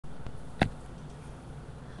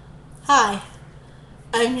Hi,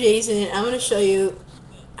 I'm Jason and I'm going to show you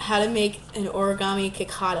how to make an origami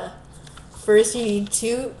cicada. First you need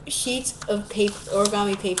 2 sheets of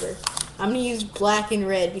origami paper. I'm going to use black and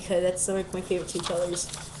red because that's like my favorite 2 colors.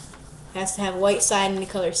 It has to have white side and the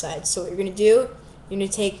color side. So what you're going to do, you're going to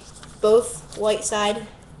take both white sides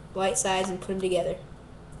and put them together.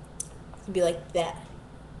 It'll be like that.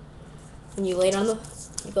 And you lay it on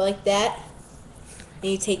you go like that. And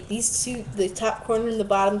you take these two, the top corner and the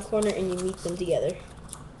bottom corner, and you meet them together.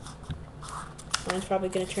 Mine's probably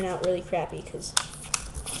going to turn out really crappy because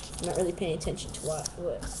I'm not really paying attention to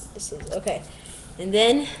what this is. Okay, and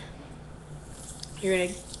then you're going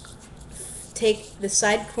to take the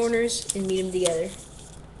side corners and meet them together.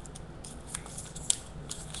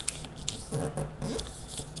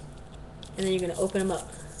 And then you're going to open them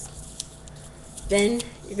up. Then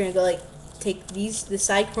you're going to go like take the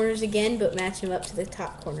side corners again, but match them up to the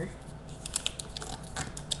top corner.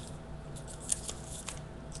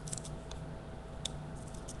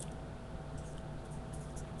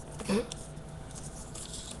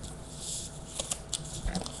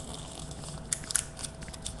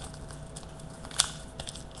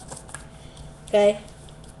 Okay,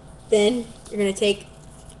 then you're going to take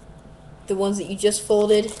the ones that you just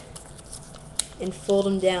folded and fold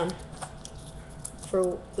them down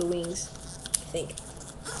for the wings, I think.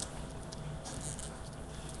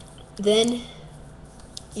 Then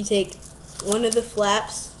you take one of the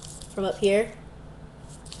flaps from up here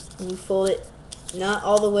and you fold it not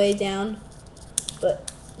all the way down, but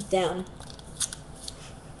down.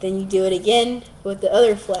 Then you do it again with the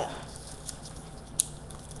other flap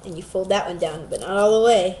and you fold that one down, but not all the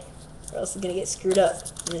way, or else it's going to get screwed up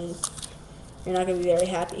and you're not going to be very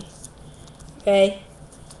happy. Okay,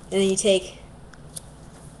 and then you take,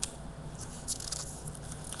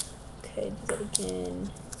 okay, do that again,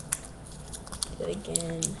 do that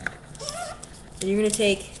again, and you're going to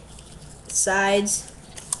take the sides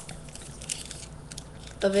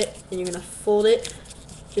of it and you're going to fold it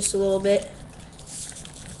just a little bit.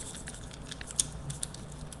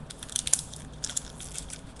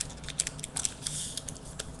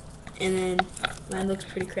 And then mine looks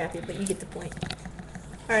pretty crappy, but you get the point.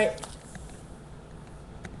 Alright.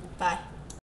 Bye.